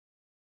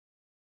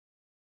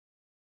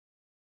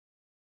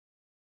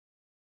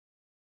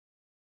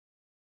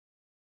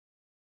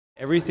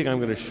Everything I'm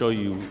going to show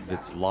you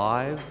that's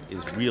live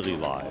is really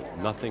live.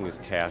 Nothing is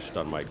cached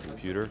on my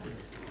computer.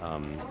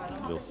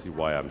 You'll see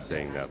why I'm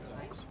saying that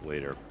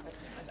later.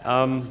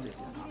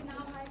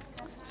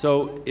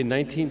 So in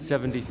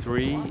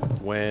 1973,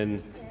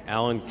 when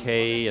Alan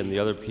Kay and the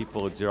other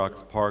people at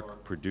Xerox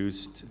PARC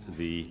produced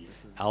the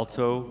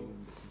Alto,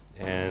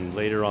 and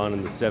later on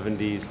in the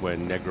 70s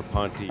when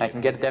Negroponte... I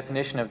can get a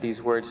definition of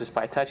these words just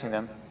by touching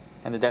them,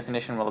 and the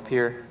definition will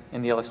appear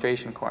in the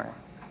illustration corner.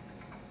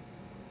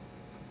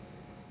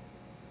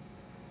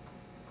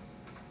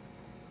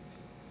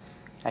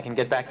 I can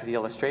get back to the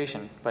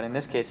illustration, but in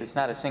this case it's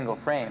not a single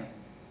frame,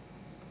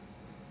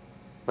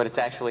 but it's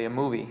actually a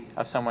movie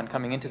of someone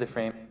coming into the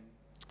frame.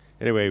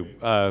 Anyway,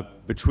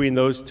 between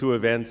those two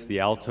events, the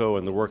Alto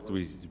and the work that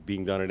was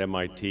being done at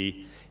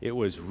MIT, it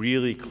was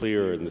really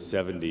clear in the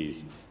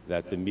 70s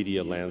that the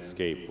media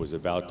landscape was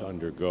about to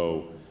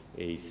undergo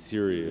a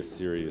serious,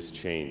 serious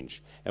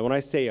change. And when I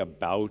say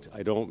about,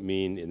 I don't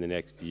mean in the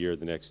next year,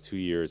 the next 2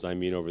 years, I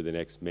mean over the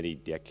next many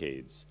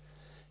decades.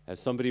 As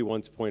somebody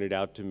once pointed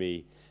out to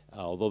me,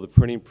 although the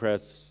printing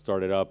press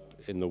started up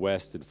in the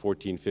West in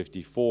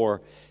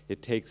 1454, it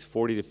takes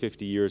 40 to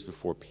 50 years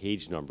before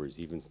page numbers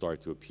even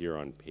start to appear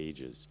on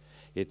pages.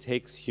 It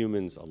takes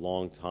humans a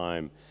long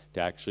time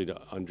to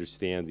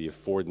understand the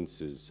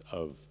affordances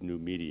of new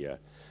media,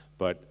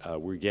 but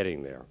we're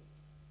getting there.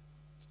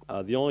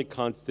 The only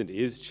constant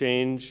is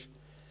change,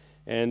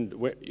 and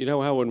you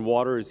know how when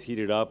water is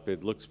heated up,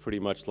 it looks pretty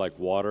much like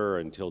water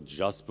until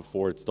just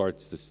before it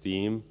starts to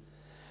steam?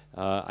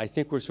 I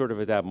think we're sort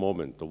of at that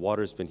moment. The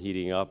water's been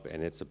heating up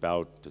and it's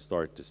about to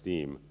start to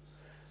steam.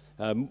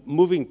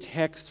 Moving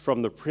text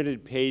from the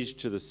printed page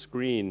to the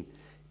screen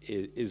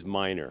is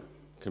minor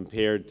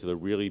compared to the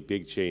really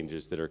big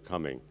changes that are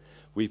coming.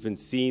 We've been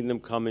seeing them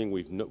coming,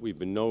 we've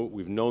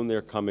known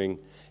they're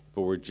coming,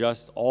 but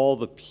all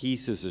the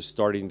pieces are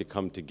starting to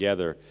come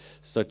together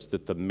such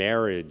that the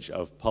marriage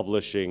of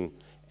publishing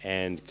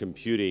and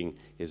computing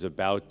is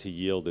about to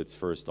yield its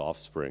first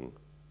offspring.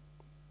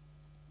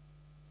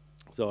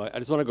 So I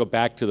just want to go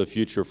back to the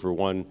future for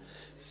 1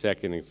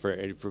 second, and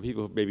for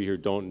people maybe who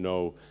don't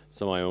know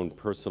some of my own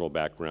personal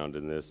background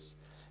in this.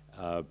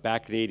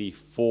 Back in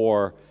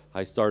 '84,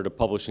 I started a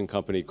publishing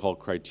company called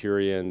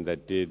Criterion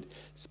that did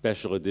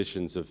special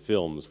editions of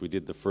films. We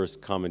did the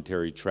first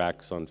commentary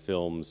tracks on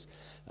films,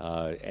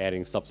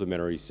 adding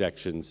supplementary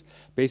sections,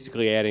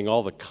 basically adding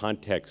all the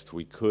context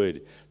we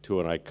could to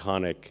an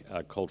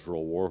iconic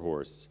cultural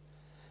warhorse.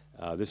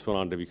 This went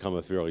on to become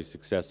a fairly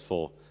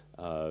successful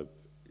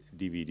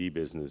DVD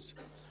business.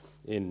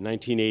 In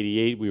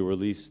 1988, we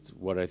released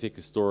what I think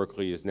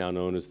historically is now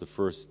known as the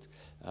first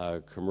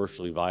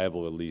commercially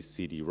viable, at least,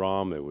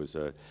 CD-ROM. It was,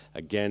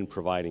 again,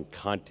 providing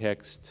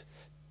context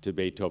to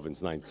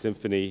Beethoven's Ninth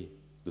Symphony.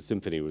 The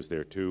symphony was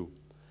there, too.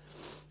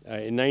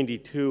 In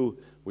 '92,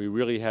 we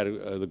really had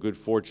the good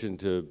fortune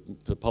to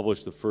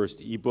publish the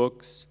first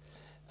ebooks.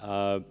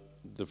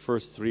 The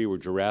first 3 were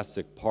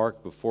Jurassic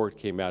Park before it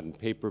came out in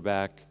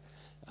paperback,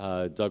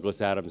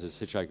 Douglas Adams'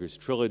 Hitchhiker's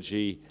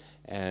Trilogy,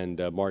 and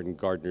Martin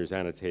Gardner's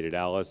Annotated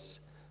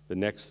Alice. The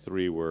next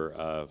 3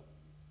 were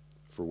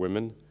for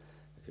women.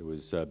 It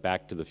was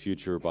Back to the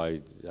Future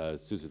by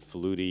Susan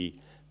Faludi,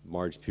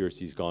 Marge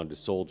Piercy's Gone to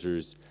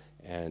Soldiers,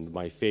 and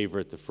my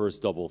favorite, the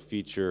first double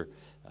feature,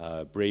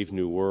 Brave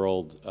New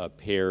World,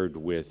 paired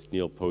with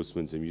Neil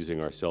Postman's Amusing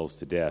Ourselves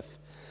to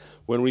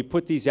Death. When we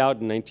put these out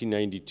in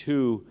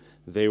 1992,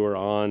 they were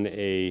on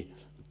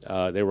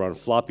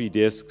floppy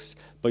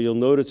disks, but you'll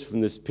notice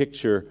from this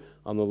picture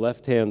on the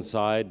left-hand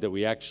side that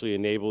we actually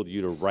enabled you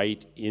to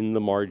write in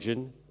the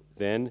margin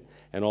then,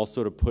 and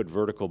also to put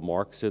vertical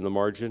marks in the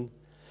margin.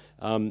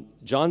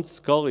 John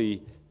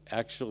Scully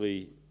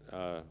actually,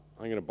 I'm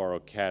going to borrow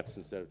Kat's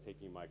instead of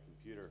taking my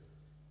computer.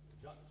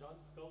 John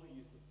Scully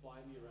used to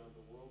fly me around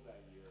the world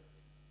that year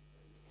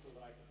so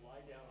that I could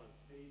lie down on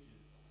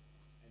stages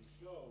and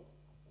show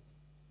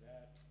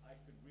that I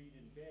could read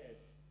in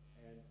bed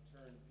and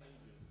turn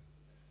pages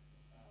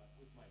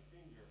with my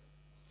finger.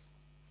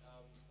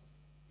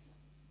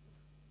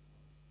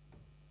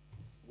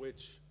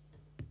 Which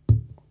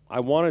I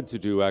wanted to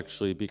do,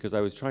 actually, because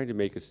I was trying to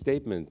make a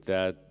statement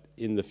that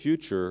in the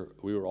future,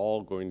 we were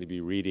all going to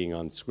be reading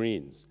on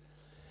screens.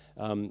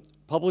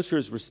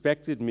 Publishers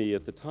respected me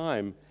at the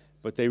time,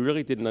 but they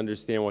really didn't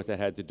understand what that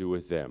had to do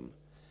with them.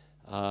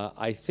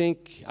 I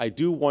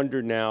do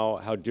wonder now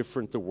how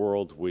different the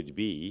world would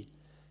be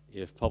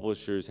if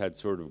publishers had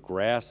sort of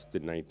grasped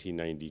in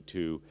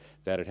 1992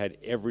 that it had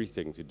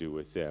everything to do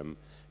with them,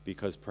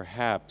 because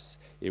perhaps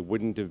it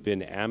wouldn't have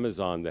been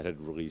Amazon that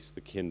had released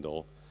the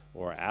Kindle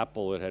or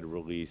Apple that had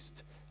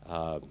released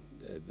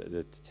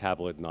the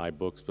tablet and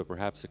iBooks, but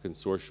perhaps a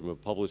consortium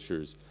of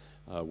publishers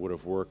would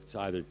have worked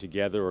either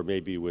together or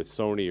maybe with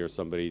Sony or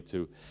somebody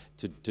to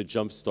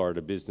jumpstart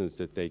a business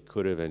that they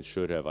could have and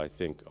should have, I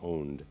think,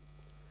 owned.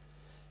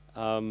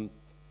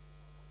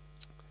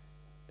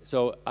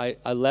 So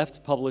I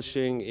left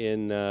publishing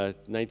in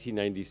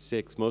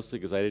 1996, mostly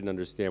because I didn't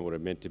understand what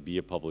it meant to be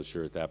a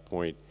publisher at that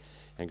point,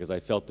 and because I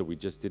felt that we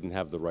just didn't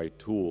have the right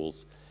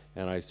tools.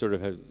 and I sort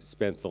of have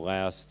spent the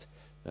last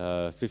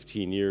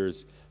 15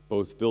 years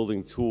both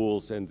building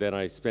tools, and then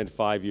I spent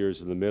 5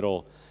 years in the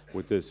middle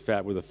with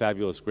with a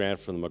fabulous grant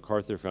from the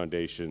MacArthur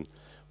Foundation,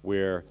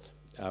 where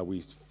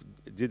we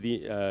did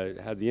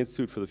had the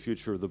Institute for the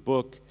Future of the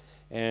Book,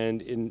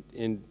 and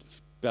in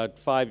about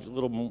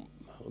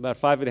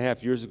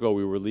 5.5 years ago,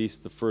 we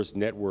released the first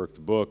networked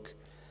book,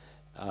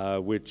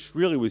 which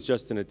really was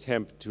just an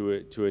attempt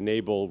to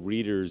enable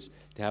readers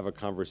to have a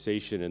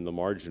conversation in the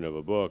margin of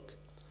a book.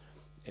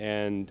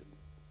 And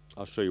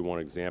I'll show you one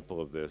example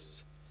of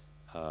this.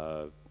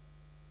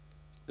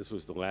 This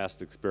was the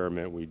last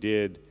experiment we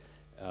did.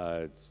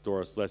 It's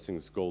Doris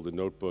Lessing's Golden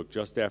Notebook.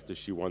 Just after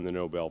she won the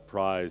Nobel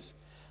Prize,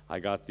 I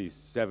got these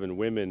 7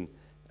 women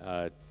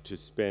to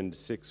spend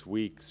 6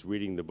 weeks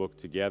reading the book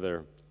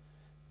together.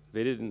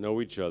 They didn't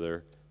know each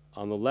other.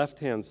 On the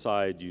left-hand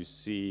side, you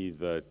see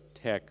the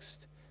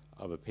text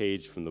of a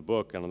page from the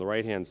book, and on the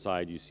right-hand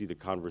side, you see the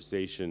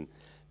conversation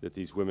that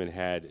these women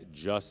had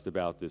just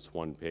about this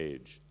one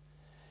page.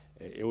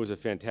 It was a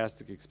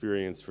fantastic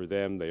experience for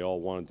them. They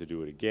all wanted to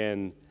do it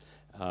again.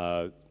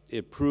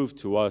 It proved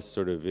to us,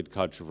 sort of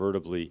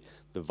incontrovertibly,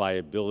 the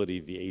viability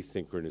of the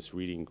asynchronous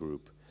reading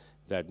group,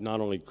 that not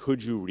only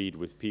could you read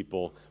with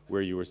people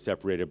where you were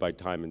separated by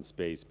time and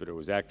space, but it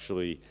was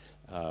actually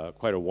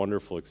quite a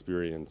wonderful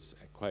experience,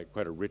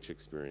 quite a rich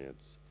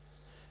experience.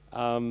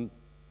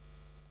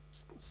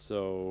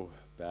 So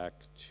back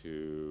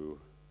to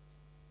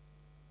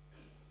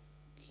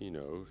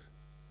Keynote.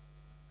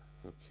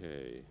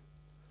 Okay.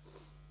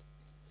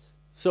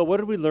 So what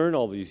did we learn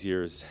all these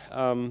years?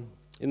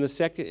 In the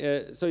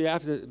second, so you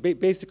have to,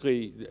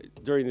 basically,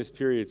 during this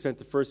period, spent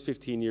the first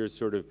 15 years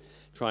sort of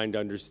trying to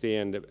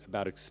understand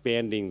about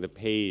expanding the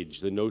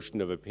page, the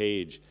notion of a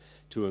page,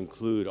 to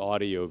include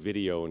audio,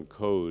 video, and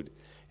code.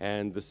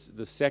 And the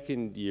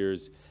second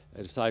years,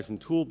 aside from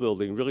tool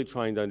building, really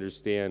trying to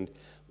understand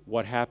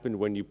what happened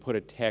when you put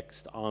a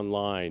text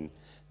online,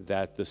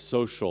 that the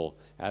social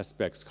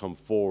aspects come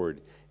forward,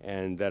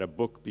 and that a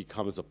book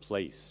becomes a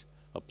place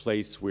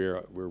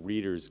where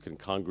readers can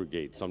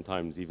congregate,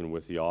 sometimes even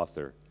with the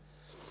author.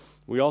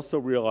 We also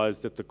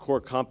realized that the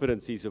core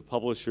competencies of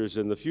publishers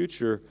in the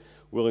future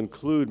will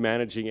include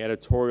managing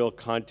editorial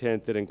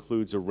content that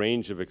includes a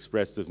range of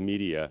expressive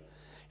media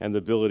and the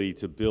ability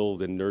to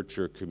build and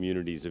nurture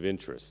communities of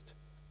interest.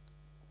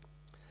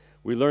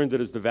 We learned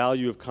that as the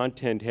value of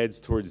content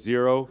heads towards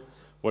zero,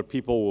 what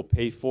people will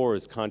pay for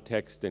is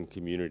context and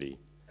community.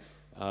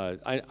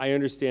 I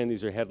understand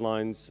these are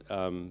headlines.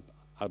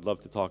 I'd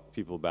love to talk to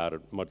people about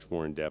it much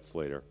more in depth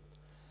later.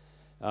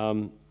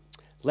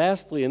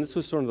 Lastly, and this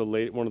was sort of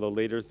one of the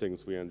later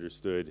things we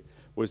understood,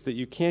 was that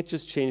you can't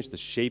just change the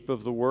shape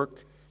of the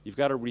work. You've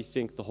got to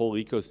rethink the whole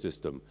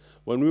ecosystem.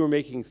 When we were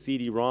making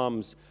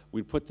CD-ROMs,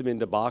 we'd put them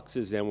into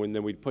boxes, and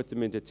then we'd put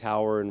them into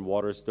Tower and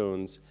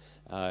Waterstones,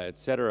 et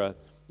cetera,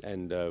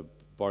 and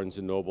Barnes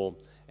 & Noble.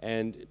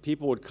 And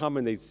people would come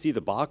and they'd see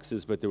the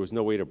boxes, but there was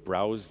no way to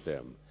browse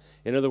them.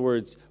 In other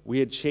words, we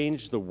had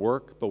changed the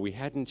work, but we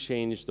hadn't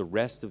changed the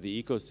rest of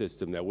the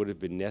ecosystem that would have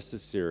been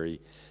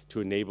necessary to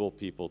enable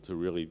people to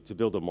really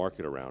build a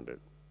market around it.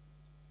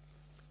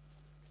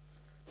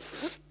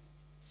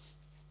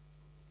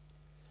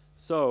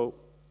 So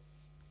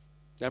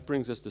that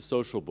brings us to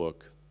Social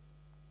Book,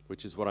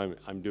 which is what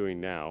I'm doing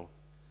now.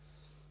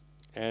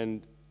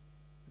 And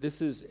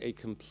this is a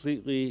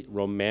completely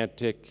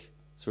romantic,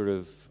 sort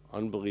of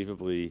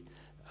unbelievably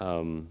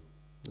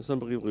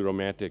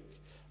romantic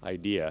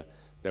idea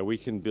that we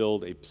can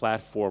build a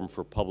platform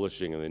for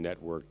publishing in the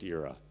networked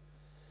era.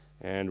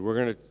 And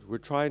we're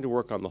trying to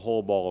work on the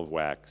whole ball of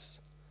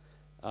wax.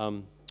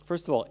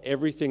 First of all,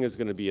 everything is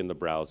going to be in the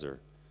browser,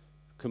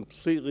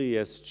 completely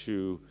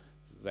eschew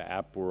the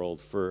app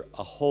world for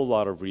a whole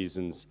lot of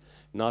reasons,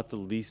 not the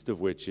least of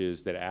which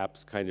is that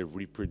apps kind of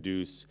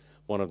reproduce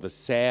one of the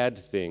sad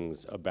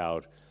things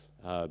about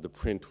the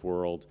print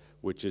world,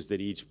 which is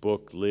that each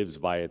book lives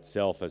by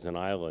itself as an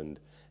island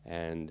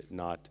and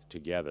not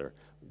together.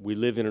 We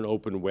live in an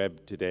open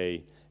web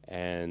today,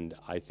 and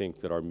I think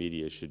that our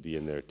media should be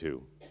in there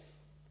too.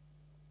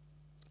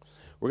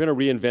 We're going to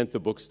reinvent the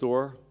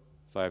bookstore.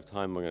 If I have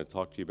time, I'm going to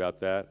talk to you about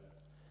that.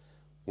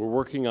 We're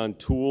working on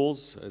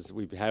tools, as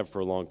we have for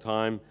a long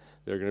time.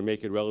 They're going to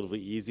make it relatively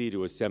easy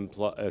to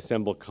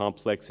assemble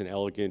complex and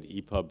elegant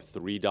EPUB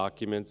 3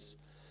 documents.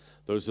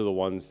 Those are the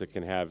ones that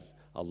can have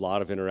a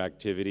lot of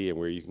interactivity and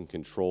where you can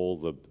control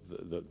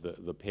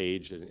the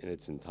page in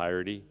its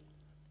entirety.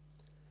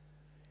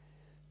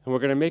 And we're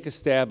going to make a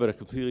stab at a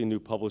completely new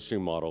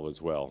publishing model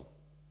as well.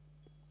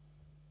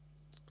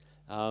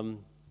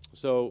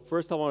 So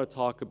first I want to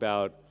talk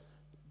about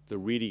the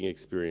reading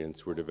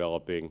experience we're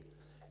developing,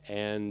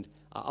 and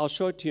I'll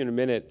show it to you in a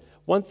minute.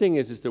 One thing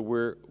is that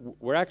we're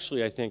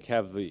actually, I think,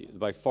 have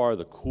by far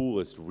the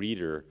coolest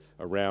reader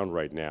around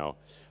right now.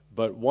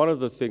 But one of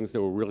the things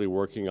that we're really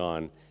working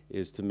on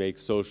is to make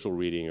social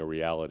reading a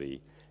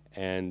reality.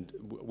 And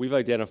we've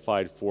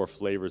identified 4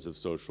 flavors of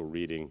social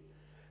reading.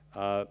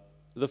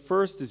 The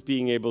first is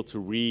being able to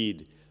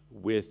read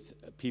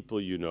with people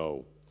you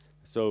know.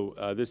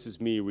 So this is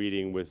me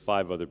reading with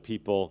 5 other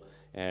people,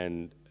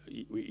 and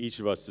each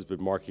of us has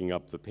been marking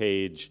up the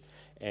page,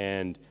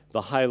 and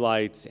the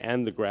highlights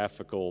and the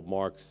graphical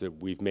marks that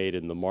we've made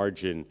in the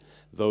margin,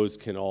 those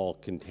can all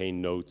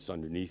contain notes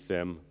underneath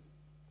them.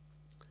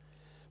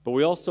 But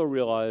we also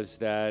realize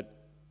that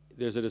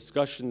there's a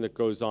discussion that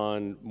goes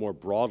on more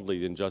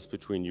broadly than just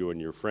between you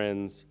and your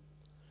friends.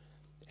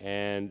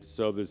 And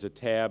so there's a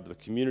tab, the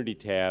community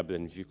tab,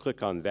 and if you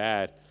click on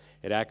that,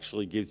 it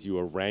actually gives you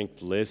a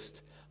ranked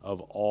list of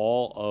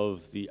all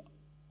of the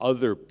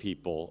other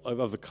people,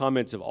 of the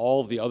comments of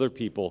all of the other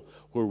people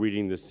who are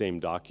reading the same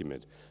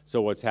document.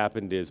 So what's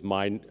happened is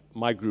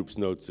my group's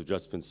notes have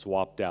just been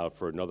swapped out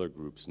for another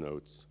group's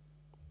notes.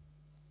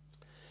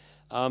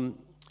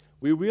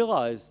 We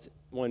realized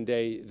one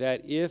day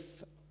that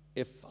if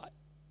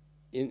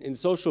in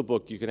social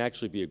book you can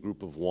actually be a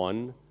group of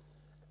 1,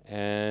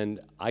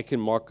 and I can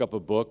mark up a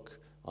book,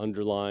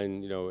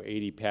 underline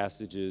 80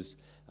 passages,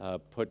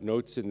 put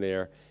notes in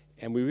there,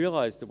 and we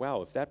realized that,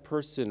 wow, if that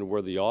person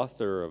were the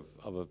author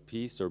of a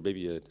piece, or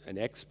maybe an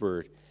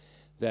expert,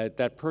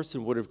 that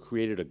person would have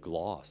created a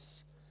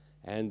gloss,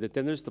 and that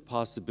then there's the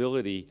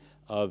possibility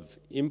of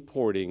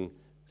importing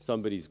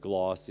somebody's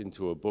gloss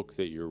into a book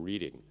that you're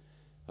reading.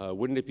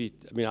 Wouldn't it be,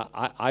 I mean,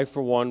 I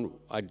for one,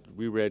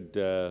 we read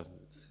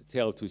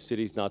Tale of Two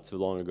Cities not too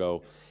long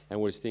ago,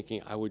 and was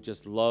thinking I would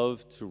just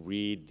love to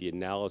read the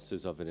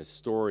analysis of an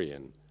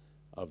historian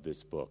of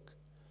this book.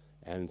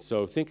 And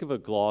so think of a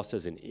gloss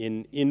as an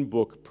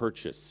in-book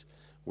purchase,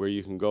 where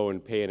you can go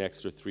and pay an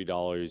extra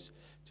 $3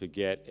 to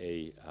get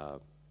a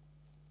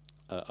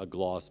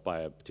gloss by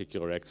a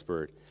particular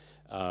expert.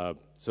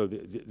 So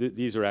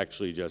these are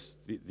actually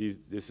just,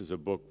 this is a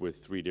book with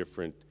 3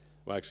 different,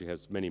 well, actually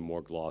has many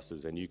more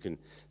glosses, and you can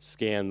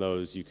scan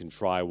those, you can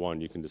try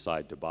one, you can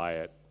decide to buy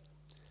it.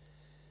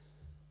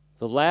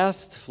 The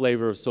last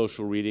flavor of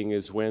social reading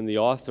is when the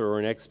author or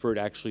an expert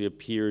actually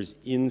appears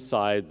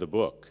inside the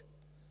book,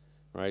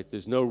 right?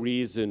 There's no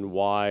reason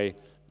why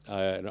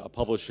a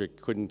publisher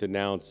couldn't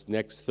announce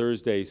next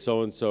Thursday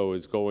so-and-so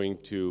is going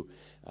to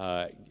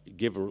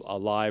give a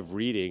live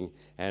reading,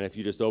 and if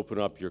you just open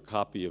up your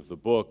copy of the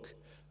book,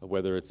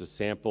 whether it's a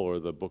sample or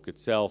the book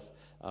itself,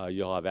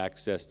 you'll have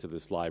access to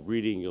this live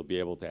reading, you'll be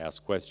able to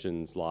ask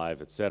questions live,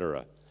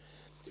 etc.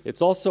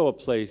 It's also a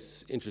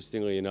place,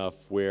 interestingly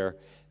enough, where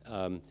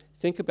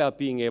think about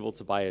being able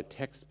to buy a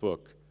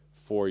textbook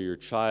for your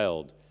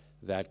child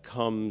that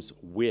comes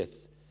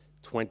with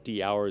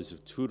 20 hours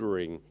of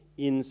tutoring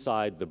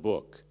inside the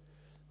book,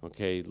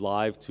 okay,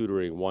 live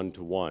tutoring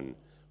 1-to-1,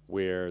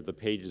 where the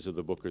pages of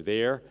the book are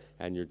there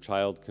and your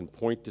child can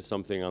point to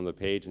something on the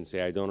page and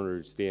say, I don't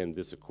understand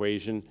this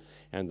equation,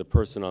 and the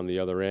person on the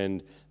other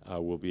end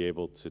will be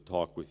able to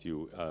talk with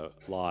you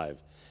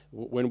live.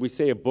 When we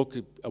say a book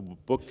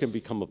can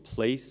become a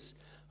place,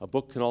 a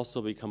book can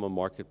also become a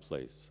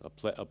marketplace,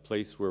 a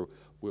place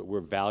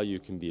where value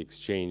can be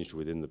exchanged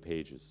within the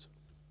pages.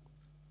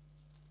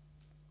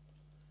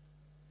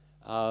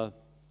 I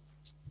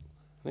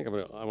think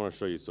I want to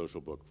show you social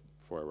book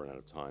before I run out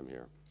of time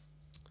here.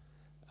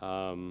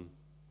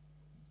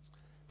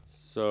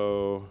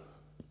 So,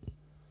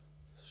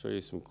 show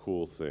you some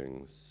cool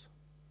things.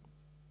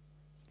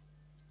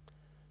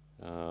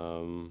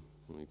 Let me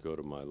go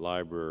to my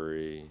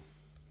library.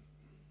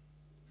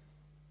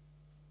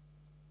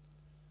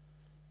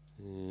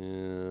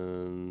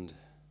 And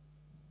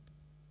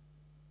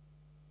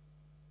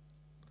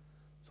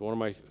so one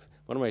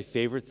of my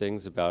favorite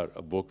things about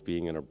a book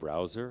being in a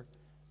browser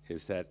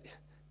is that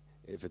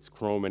if it's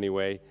Chrome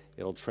anyway,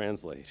 it'll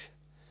translate.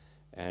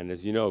 And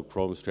as you know,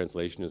 Chrome's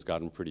translation has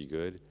gotten pretty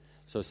good.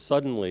 So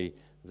suddenly,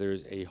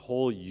 there's a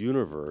whole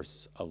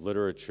universe of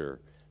literature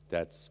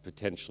that's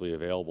potentially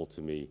available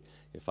to me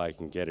if I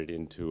can get it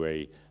into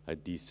a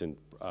decent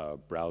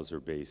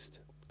browser-based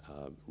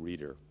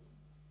reader.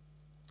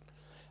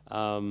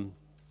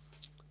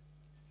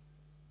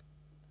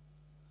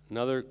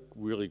 Another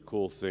really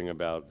cool thing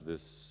about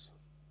this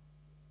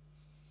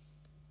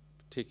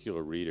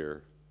particular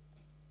reader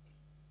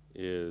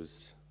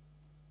is,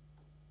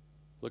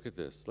 look at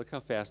this. Look how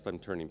fast I'm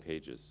turning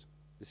pages.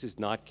 This is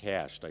not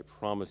cached, I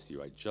promise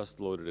you. I just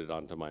loaded it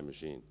onto my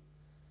machine.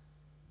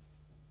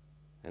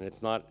 And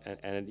it's not,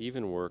 and it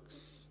even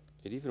works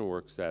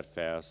that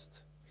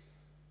fast.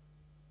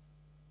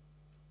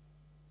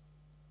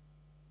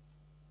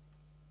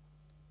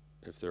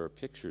 If there are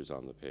pictures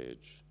on the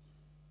page.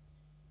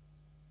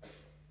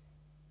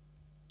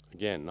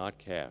 Again, not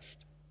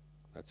cached.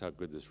 That's how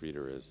good this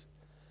reader is.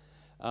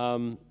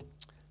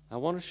 I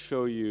want to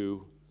show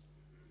you,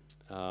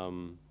 let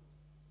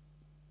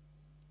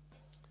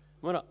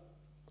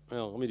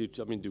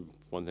me do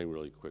one thing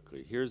really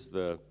quickly. Here's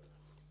a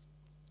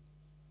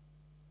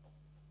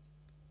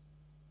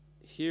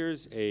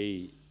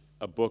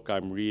book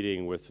I'm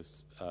reading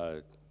with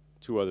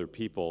 2 other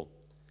people,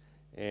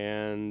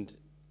 and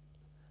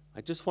I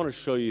just want to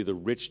show you the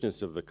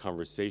richness of the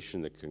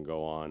conversation that can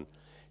go on.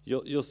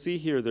 You'll see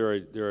here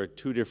there are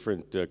 2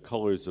 different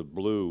colors of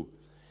blue.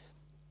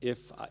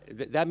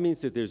 That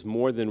means that there's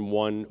more than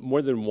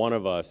one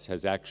of us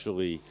has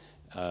actually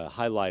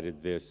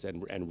highlighted this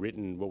and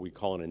written what we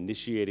call an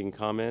initiating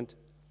comment.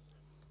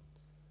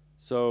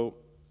 So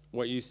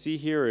what you see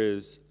here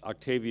is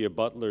Octavia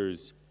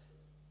Butler's,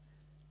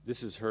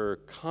 this is her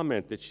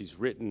comment that she's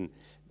written.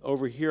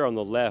 Over here on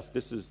the left,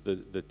 this is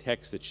the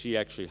text that she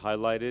actually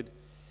highlighted.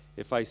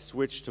 If I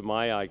switch to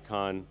my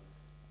icon,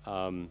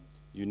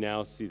 you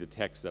now see the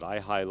text that I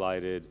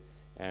highlighted,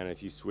 and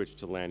if you switch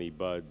to Lanny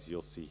Budd's,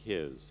 you'll see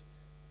his.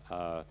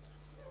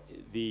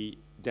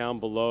 Down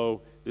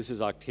below, this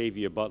is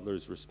Octavia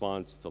Butler's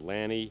response to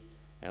Lanny,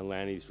 and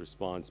Lanny's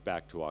response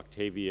back to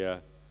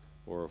Octavia.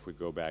 Or if we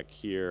go back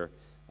here,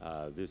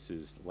 this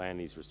is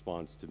Lanny's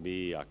response to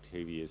me,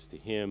 Octavia's to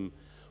him.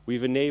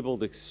 We've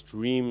enabled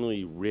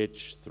extremely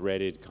rich,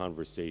 threaded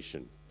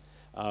conversation.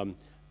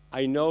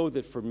 I know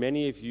that for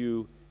many of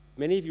you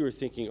are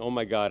thinking, oh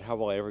my God, how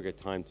will I ever get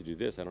time to do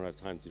this? I don't have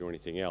time to do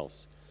anything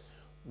else.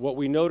 What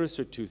we notice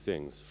are two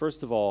things.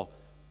 First of all,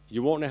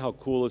 you won't know how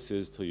cool this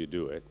is till you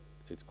do it.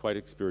 It's quite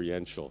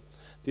experiential.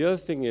 The other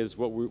thing is,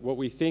 what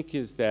we think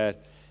is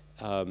that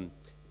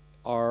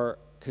our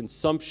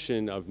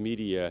consumption of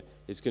media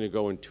is going to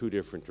go in two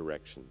different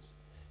directions.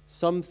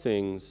 Some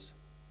things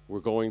we're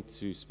going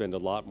to spend a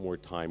lot more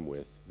time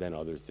with than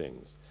other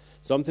things.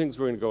 Some things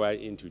we're going to go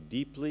into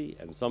deeply,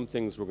 and some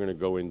things we're going to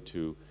go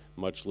into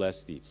much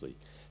less deeply.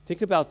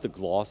 Think about the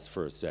gloss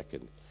for a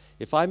second.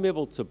 If I'm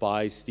able to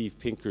buy Steve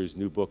Pinker's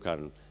new book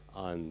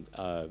on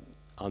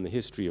the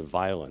history of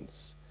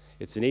violence,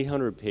 it's an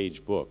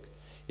 800-page book.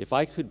 If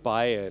I could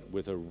buy it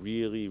with a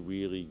really,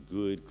 really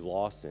good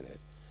gloss in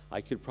it,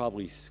 I could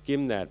probably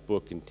skim that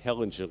book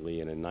intelligently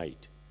in a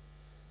night.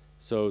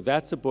 So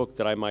that's a book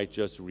that I might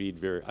just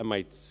read I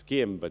might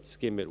skim, but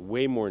skim it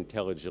way more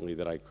intelligently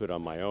than I could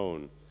on my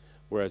own,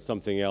 whereas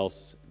something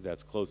else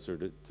that's closer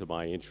to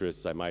my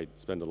interests I might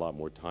spend a lot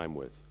more time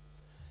with.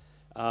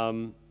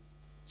 I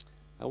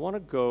want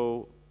to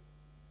go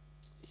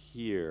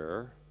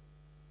here.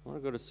 I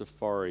want to go to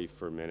Safari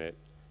for a minute.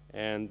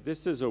 And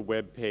this is a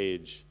web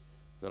page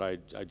that I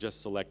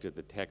just selected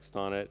the text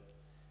on it.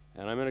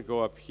 And I'm going to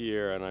go up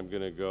here, and I'm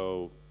going to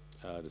go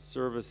to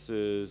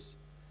Services,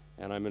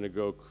 and I'm going to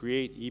go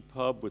Create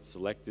EPUB with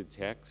selected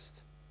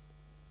text.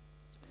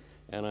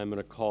 And I'm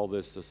going to call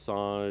this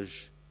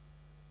Assange,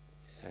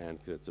 and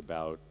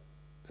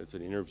it's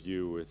an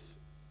interview with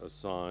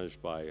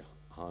Assange by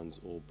Hans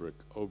Ulrich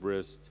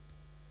Obrist.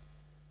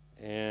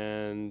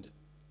 And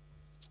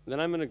then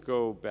I'm going to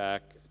go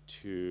back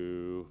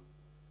to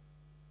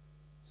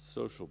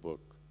Social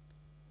Book,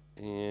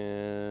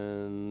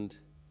 and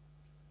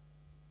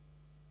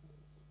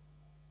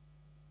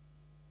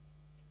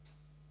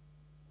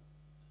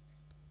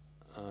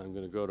I'm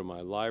going to go to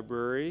my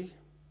library,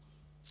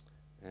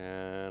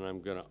 and I'm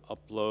going to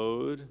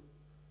upload,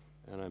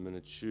 and I'm going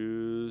to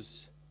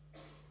choose,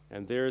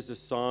 and there's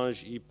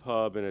Assange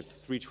EPUB, and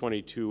it's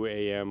 3:22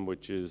 a.m.,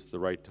 which is the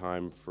right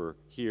time for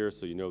here,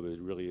 so you know that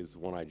it really is the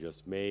one I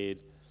just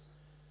made.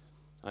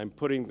 I'm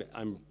putting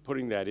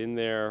that in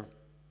there.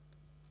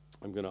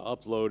 I'm going to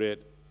upload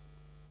it.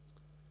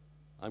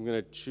 I'm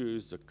going to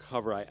choose a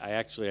cover.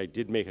 I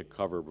did make a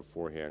cover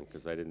beforehand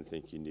because I didn't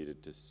think you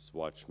needed to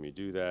watch me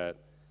do that.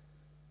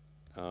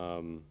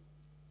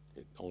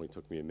 It only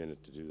took me a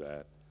minute to do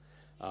that.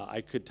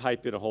 I could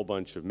type in a whole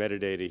bunch of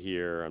metadata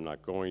here. I'm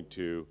not going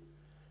to.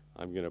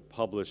 I'm going to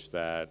publish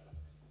that.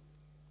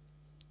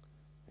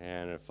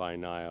 And if I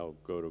now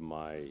go to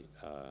my,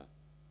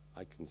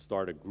 I can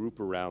start a group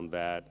around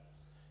that,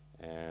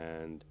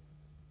 and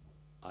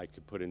I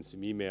could put in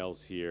some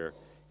emails here.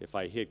 If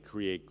I hit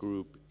Create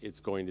Group, it's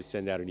going to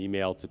send out an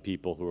email to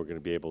people who are going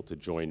to be able to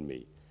join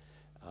me.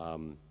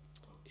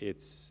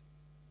 It's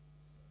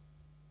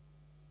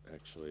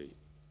actually,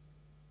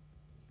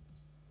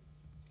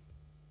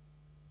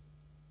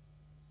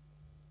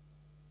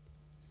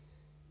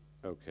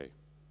 okay.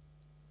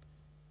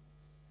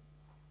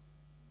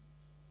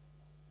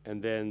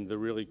 And then the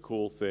really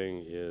cool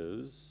thing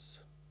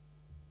is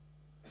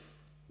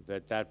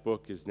that that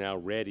book is now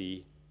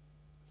ready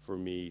for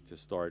me to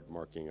start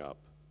marking up.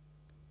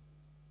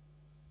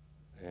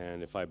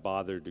 And if I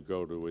bothered to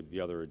go to the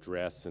other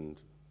address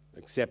and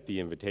accept the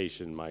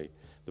invitation,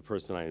 the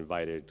person I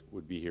invited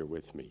would be here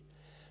with me.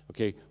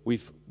 Okay,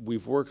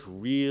 we've worked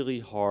really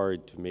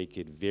hard to make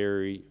it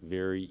very,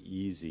 very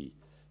easy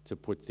to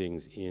put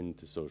things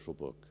into Social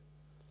Book,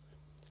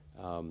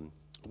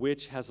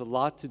 which has a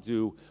lot to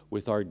do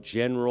with our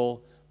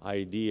general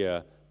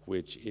idea,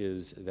 which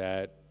is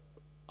that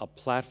a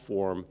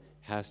platform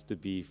has to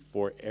be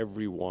for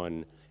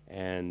everyone,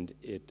 and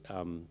it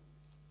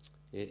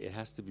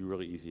has to be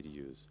really easy to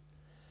use.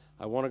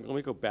 Let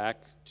me go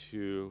back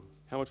to,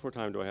 how much more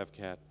time do I have,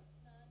 Kat?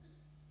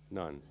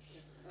 None.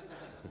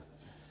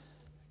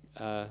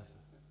 5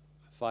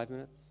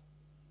 minutes?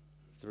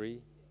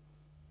 3?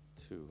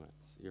 2?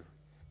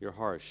 You're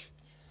harsh.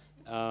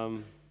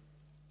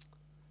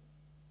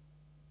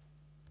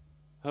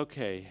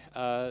 Okay,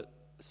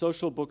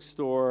 Social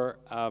Bookstore.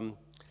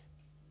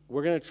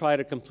 We're going to try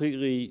to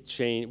completely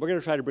change. We're going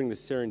to try to bring the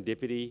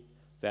serendipity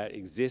that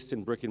exists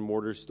in brick and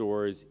mortar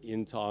stores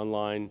into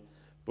online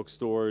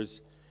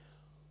bookstores.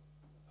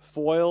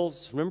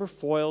 Foils, remember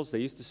foils? They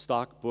used to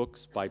stock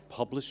books by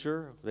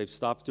publisher. They've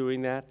stopped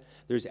doing that.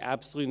 There's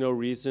absolutely no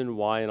reason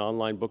why an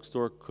online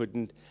bookstore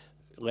couldn't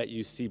let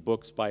you see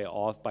books by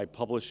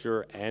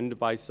publisher and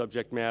by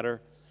subject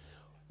matter.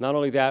 Not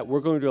only that,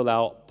 we're going to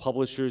allow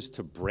publishers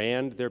to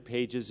brand their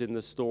pages in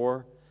the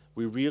store.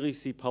 We really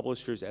see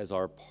publishers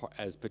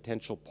as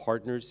potential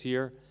partners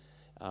here.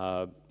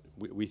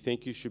 We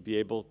think you should be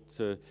able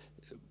to,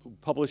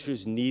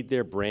 publishers need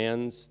their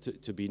brands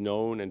to be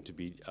known and to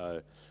be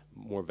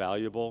more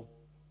valuable.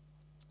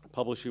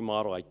 Publishing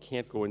model, I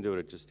can't go into it,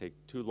 it'd just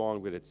take too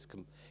long, but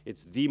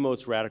it's the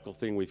most radical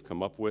thing we've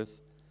come up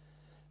with.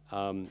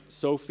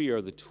 Sophie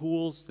are the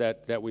tools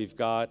that we've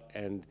got,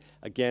 and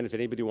again, if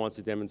anybody wants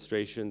a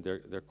demonstration,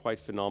 they're quite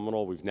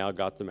phenomenal. We've now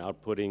got them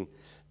outputting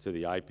to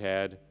the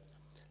iPad.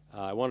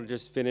 I want to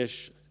just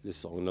finish,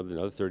 this is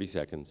another 30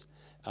 seconds.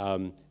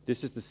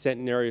 This is the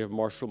centenary of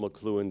Marshall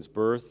McLuhan's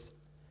birth,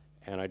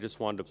 and I just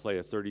wanted to play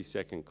a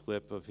 30-second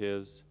clip of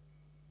his.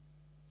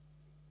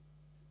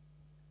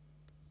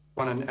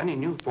 When any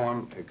new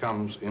form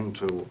comes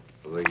into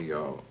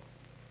the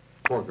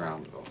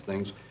foreground of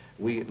things,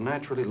 we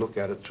naturally look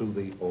at it through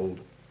the old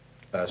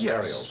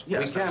stereos.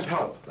 Yes, we can't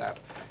help that.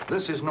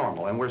 This is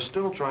normal, and we're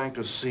still trying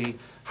to see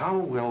how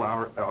will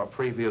our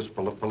previous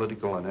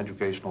political and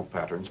educational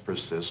patterns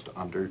persist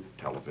under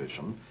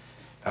television.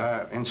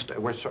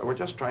 We're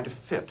just trying to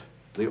fit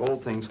the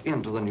old things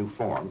into the new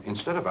form,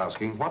 instead of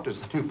asking, what is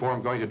the new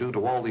form going to do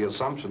to all the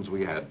assumptions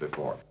we had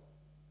before?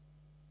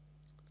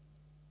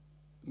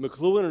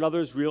 McLuhan and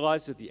others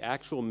realized that the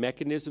actual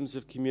mechanisms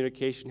of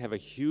communication have a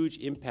huge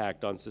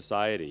impact on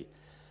society.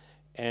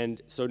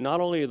 And so not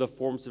only are the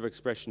forms of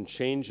expression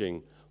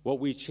changing, what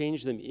we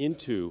change them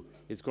into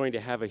is going to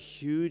have a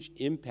huge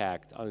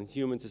impact on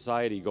human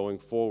society going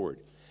forward.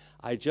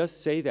 I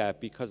just say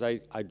that because I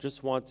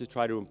just want to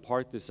try to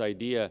impart this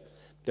idea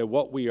that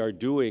what we are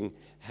doing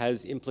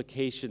has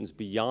implications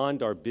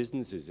beyond our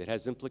businesses. It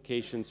has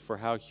implications for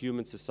how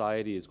human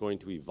society is going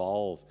to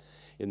evolve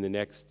in the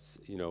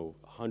next,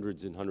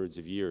 hundreds and hundreds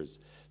of years.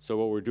 So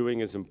what we're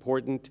doing is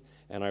important,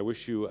 and I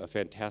wish you a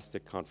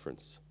fantastic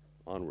conference.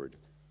 Onward.